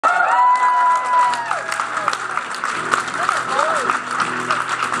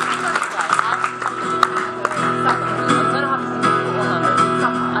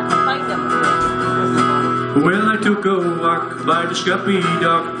took a walk by the Scuppy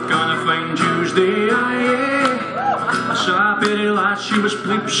Dock on a fine Tuesday, aye. I saw a pretty lass, she was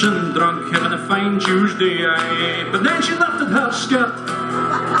bleeps and drunk, having a fine Tuesday, aye. But then she lifted her skirt,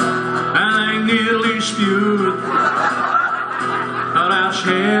 and I nearly spewed. Her ass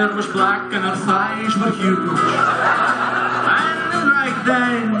hair was black and her thighs were huge. And right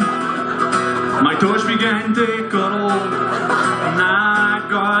then, my toes began to curl. Nah,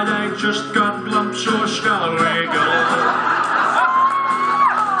 God, I just got glumps of Scalloway girl.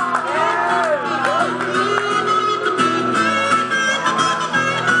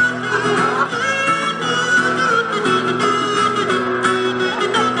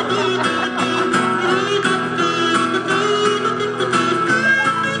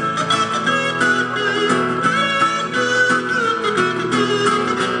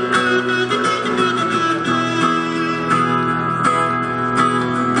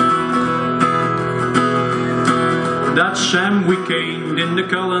 That Sam weekend in the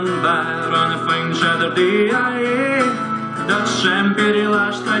Cullen Bar on a fine Saturday, aye. That Sam pretty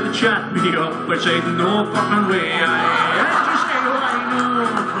last tried to chat me up, I said no fucking way, aye. Just say oh I know,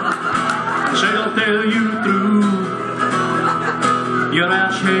 said I'll tell you true. Your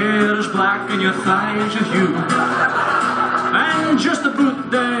ass hair is black and your thighs are huge. And just about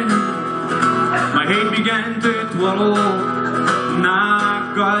then, my head began to twirl.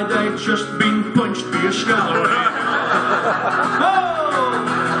 Nah, God, I'd just been punched by a Scalloway.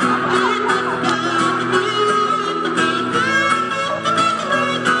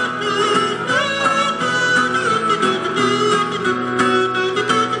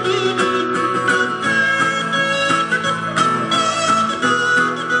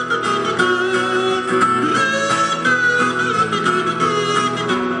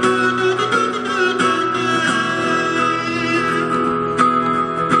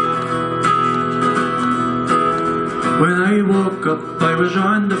 When I woke up, I was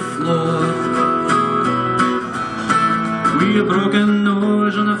on the floor with a broken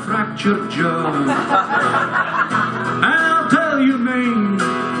nose and a fractured jaw. And I'll tell you, man,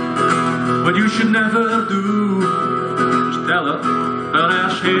 what you should never do is tell her her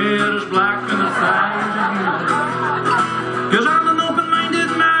ass hair is black and her thighs are huge. 'Cause I'm an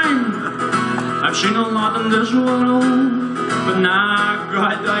open-minded man, I've seen a lot in this world, but nah,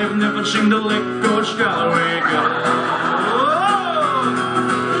 God, I've never seen the lick of Scalloway girl.